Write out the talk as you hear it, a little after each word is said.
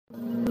All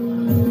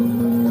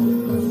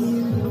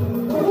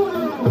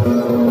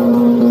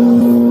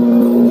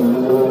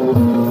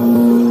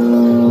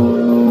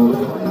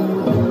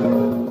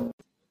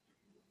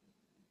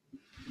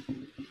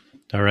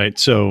right,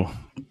 so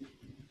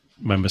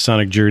my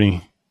Masonic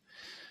journey,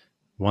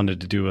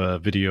 wanted to do a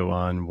video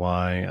on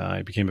why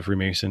I became a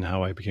Freemason,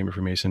 how I became a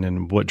Freemason,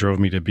 and what drove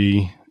me to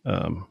be,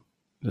 to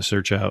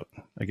search out,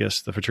 I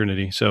guess, the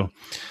fraternity. So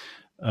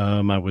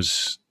I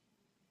was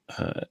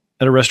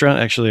at a restaurant.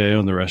 Actually, I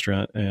owned the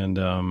restaurant, and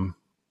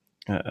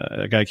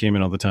a guy came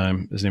in all the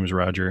time. His name was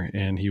Roger,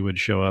 and he would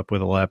show up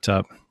with a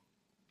laptop,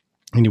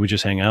 and he would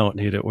just hang out, and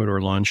he'd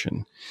order lunch,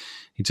 and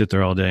he'd sit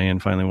there all day.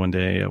 And finally, one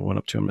day, I went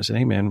up to him and I said,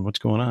 "Hey, man, what's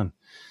going on?"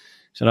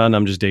 He said, "Oh, no,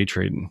 I'm just day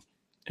trading."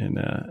 And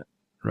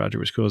Roger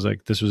was cool. It was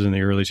like, this was in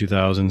the early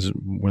 2000s,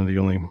 one of the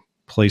only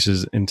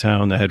places in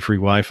town that had free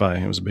Wi-Fi.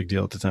 It was a big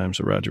deal at the time.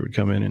 So Roger would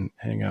come in and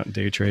hang out and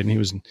day trade. And he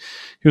was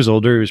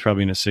older. He was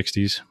probably in his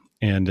 60s.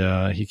 And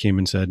he came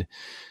and said,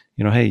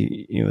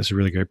 "Hey, this is a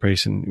really great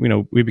place." And,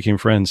 we became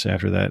friends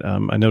after that.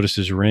 I noticed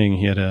his ring.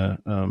 He had a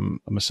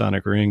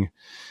Masonic ring,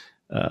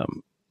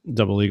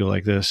 double eagle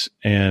like this.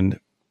 And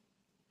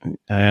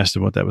I asked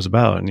him what that was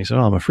about. And he said,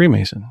 "Oh, I'm a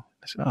Freemason."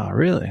 I said, "Oh,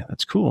 really?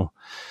 That's cool."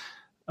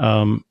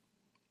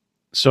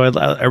 So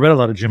I read a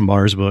lot of Jim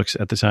Marrs books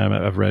at the time.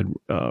 I've read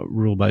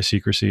Rule by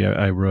Secrecy.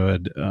 I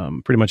read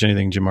pretty much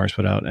anything Jim Marrs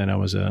put out, and I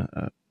was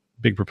a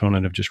big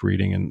proponent of just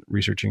reading and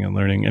researching and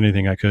learning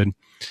anything I could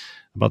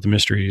about the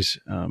mysteries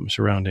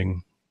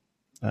surrounding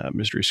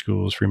mystery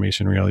schools,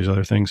 Freemasonry, all these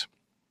other things.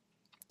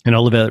 And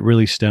all of that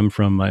really stemmed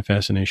from my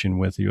fascination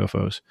with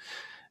UFOs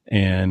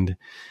and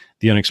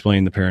the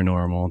unexplained, the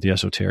paranormal, the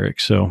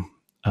esoteric. So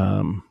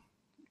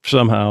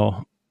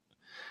somehow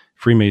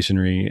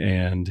Freemasonry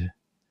and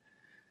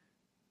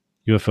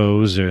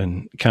UFOs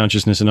and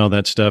consciousness and all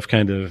that stuff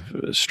kind of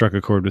struck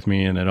a chord with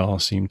me, and it all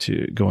seemed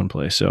to go in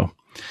place. So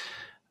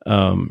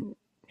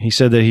he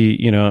said that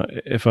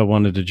if I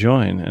wanted to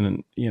join,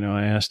 and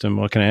I asked him,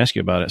 "What can I ask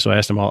you about it?" So I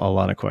asked him a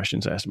lot of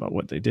questions. I asked him about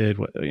what they did,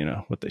 what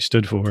they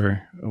stood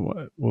for,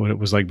 what it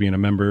was like being a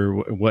member,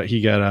 what he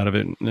got out of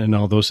it, and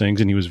all those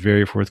things. And he was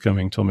very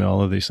forthcoming, told me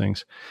all of these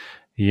things.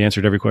 He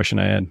answered every question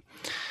I had.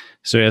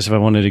 So he asked if I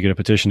wanted to get a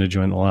petition to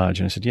join the lodge,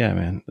 and I said, "Yeah,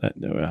 man.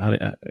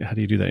 How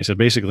do you do that?" He said,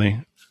 "Basically,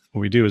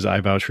 what we do is I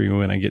vouch for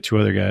you, and I get two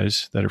other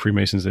guys that are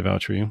Freemasons. They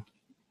vouch for you.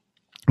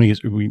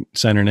 We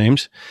sign our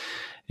names,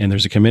 and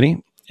there's a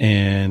committee,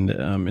 and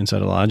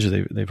inside a lodge,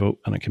 they vote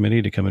on a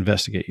committee to come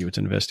investigate you. It's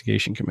an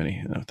investigation committee."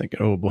 And I'm thinking,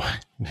 "Oh boy,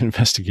 an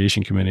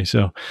investigation committee."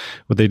 So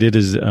what they did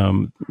is,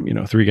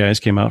 three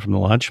guys came out from the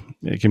lodge.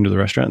 They came to the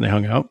restaurant and they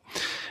hung out,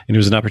 and it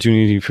was an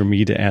opportunity for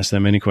me to ask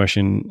them any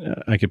question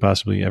I could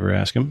possibly ever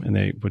ask them, and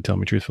they would tell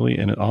me truthfully.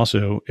 And it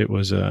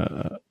was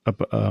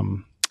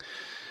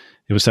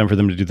it was time for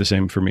them to do the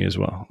same for me as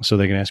well. So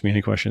they can ask me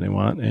any question they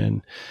want.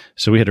 And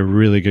so we had a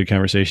really good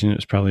conversation. It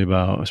was probably it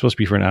was supposed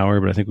to be for an hour,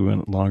 but I think we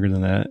went longer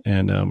than that.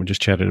 And we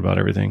just chatted about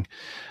everything.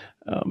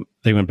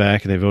 They went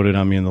back, they voted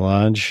on me in the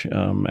lodge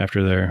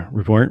after their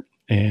report.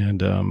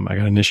 And I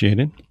got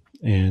initiated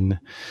in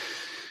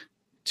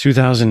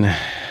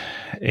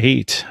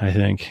 2008, I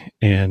think,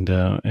 and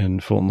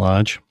in Fulton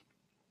Lodge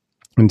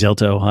in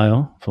Delta,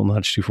 Ohio, Fulton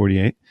Lodge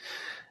 248.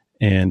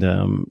 And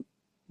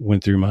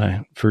went through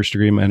my first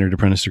degree, my entered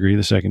apprentice degree,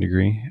 the second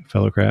degree,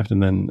 fellowcraft,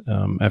 and then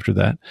after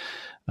that,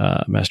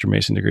 Master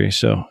Mason degree.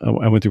 So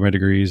I went through my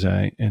degrees.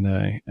 I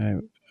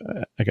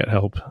got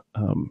help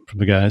from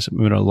the guys. I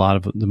met a lot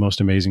of the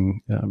most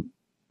amazing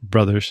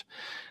brothers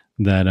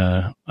that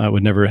I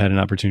would never have had an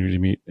opportunity to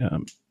meet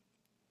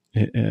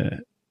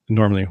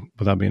normally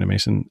without being a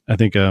Mason. I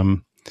think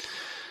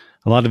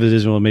a lot of it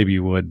is, well, maybe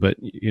you would, but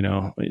you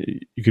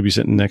could be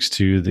sitting next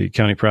to the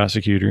county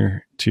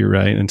prosecutor to your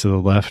right, and to the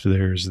left,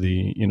 there's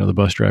the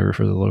bus driver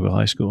for the local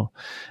high school,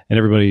 and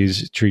everybody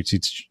treats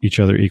each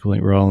other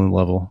equally. We're all on the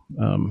level.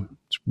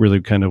 It's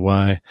really kind of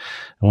why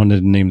I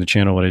wanted to name the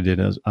channel what I did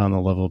as On the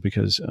Level,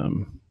 because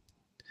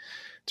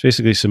it's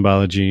basically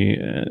symbology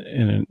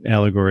and an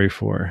allegory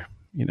for,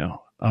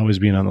 always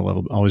being on the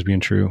level, always being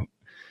true,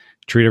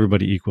 treat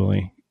everybody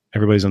equally.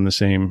 Everybody's on the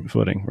same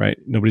footing, right?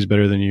 Nobody's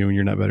better than you, and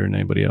you're not better than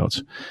anybody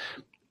else.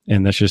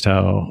 And that's just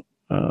how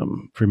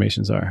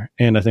Freemasons are.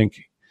 And I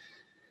think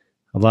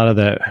a lot of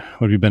that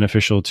would be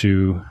beneficial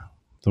to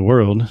the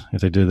world if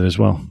they did that as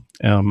well.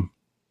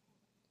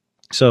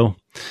 So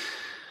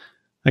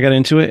I got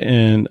into it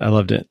and I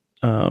loved it.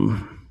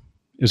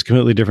 It was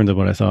completely different than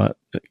what I thought.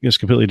 It was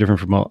completely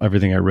different from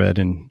everything I read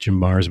in Jim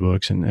Marrs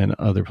books and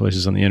other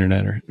places on the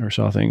internet, or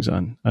saw things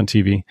on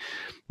TV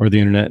or the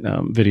internet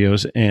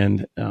videos.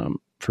 And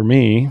for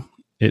me,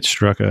 it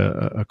struck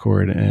a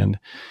chord, and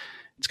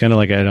it's kind of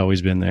like I had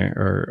always been there,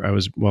 or I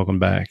was welcomed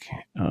back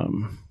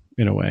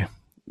in a way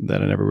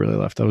that I never really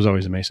left. I was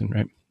always a Mason,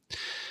 right? It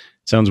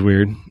sounds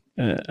weird.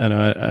 And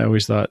I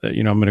always thought that,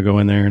 I'm going to go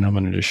in there and I'm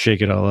going to just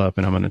shake it all up,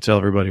 and I'm going to tell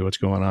everybody what's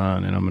going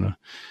on, and I'm going to,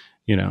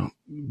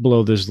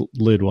 blow this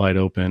lid wide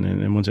open.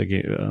 And once I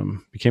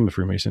became a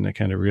Freemason, I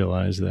kind of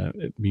realized that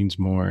it means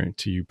more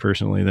to you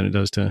personally than it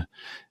does to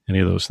any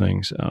of those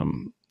things.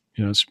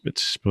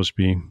 It's supposed to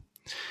be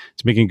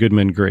it's making good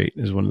men great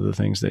is one of the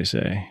things they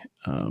say.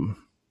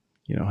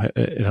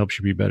 It helps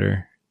you be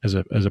better as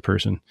a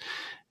person,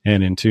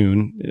 and in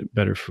tune,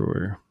 better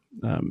for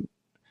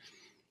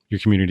your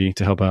community,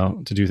 to help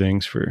out, to do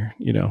things for,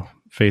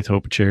 faith,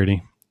 hope,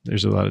 charity.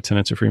 There's a lot of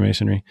tenets of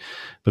Freemasonry,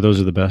 but those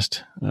are the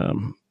best.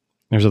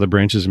 There's other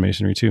branches of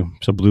Masonry too.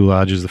 So Blue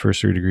Lodge is the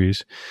first 3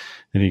 degrees.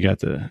 Then you got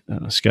the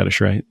Scottish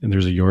Rite, and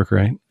there's a York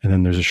Rite, and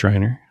then there's a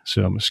Shriner.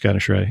 So I'm a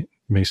Scottish Rite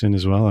Mason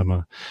as well. I'm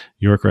a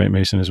York Rite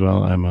Mason as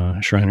well. I'm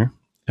a Shriner.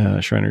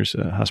 Shriners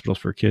hospitals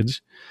for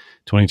kids,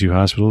 22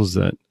 hospitals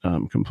that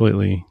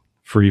completely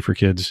free for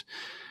kids.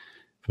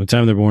 From the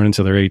time they're born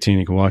until they're 18,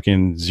 you can walk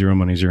in, zero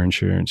money, zero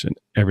insurance, and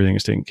everything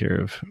is taken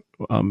care of,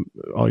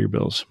 all your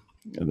bills.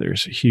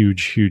 There's a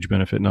huge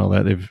benefit in all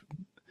that. They've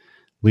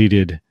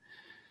leaded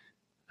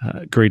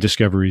great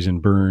discoveries in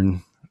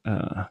burn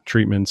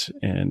treatments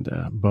and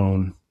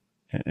bone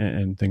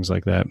and things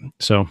like that.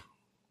 So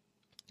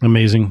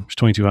amazing. There's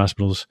 22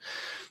 hospitals.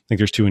 I think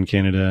there's 2 in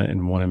Canada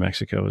and 1 in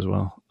Mexico as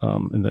well,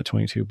 in that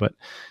 22, but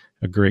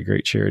a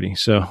great charity.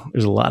 So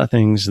there's a lot of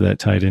things that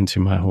tied into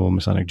my whole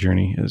Masonic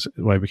journey is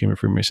why I became a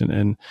Freemason.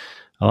 And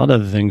a lot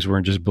of the things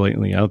weren't just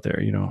blatantly out there.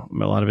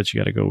 A lot of it, you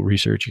got to go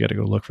research, you got to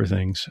go look for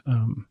things.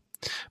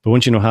 But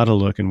once you know how to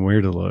look and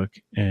where to look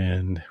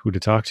and who to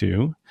talk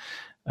to,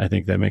 I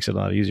think that makes it a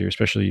lot easier,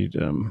 especially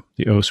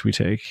the oaths we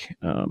take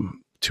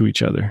to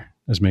each other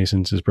as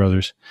Masons, as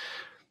brothers,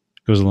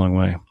 goes a long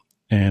way.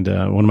 And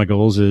one of my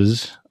goals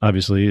is I've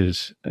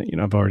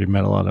already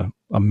met a lot of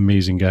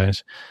amazing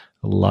guys.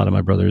 A lot of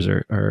my brothers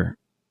are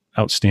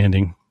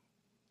outstanding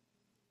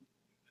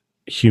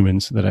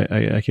humans that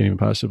I can't even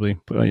possibly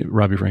put.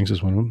 Robbie Franks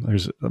is one of them.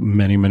 There's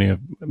many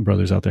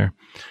brothers out there.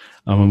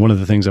 And one of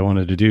the things I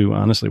wanted to do,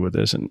 honestly, with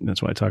this, and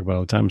that's why I talk about it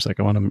all the time, is like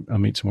I want to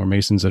meet some more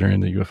Masons that are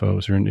into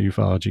UFOs or into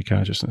ufology,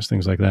 consciousness,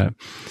 things like that,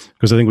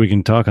 because I think we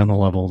can talk on the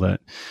level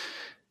that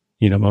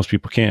most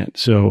people can't.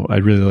 So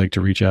I'd really like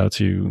to reach out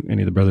to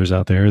any of the brothers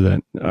out there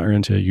that are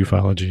into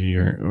ufology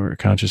or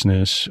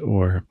consciousness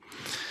or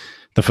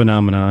the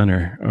phenomenon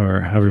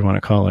or however you want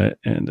to call it,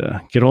 and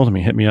get hold of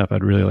me, hit me up.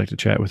 I'd really like to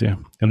chat with you.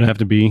 I don't have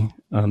to be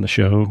on the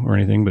show or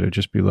anything, but it'd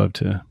just be love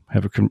to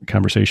have a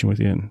conversation with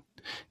you and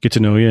get to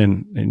know you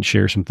and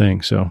share some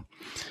things. So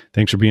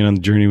thanks for being on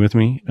the journey with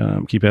me.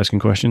 Keep asking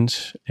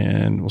questions,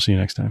 and we'll see you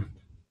next time.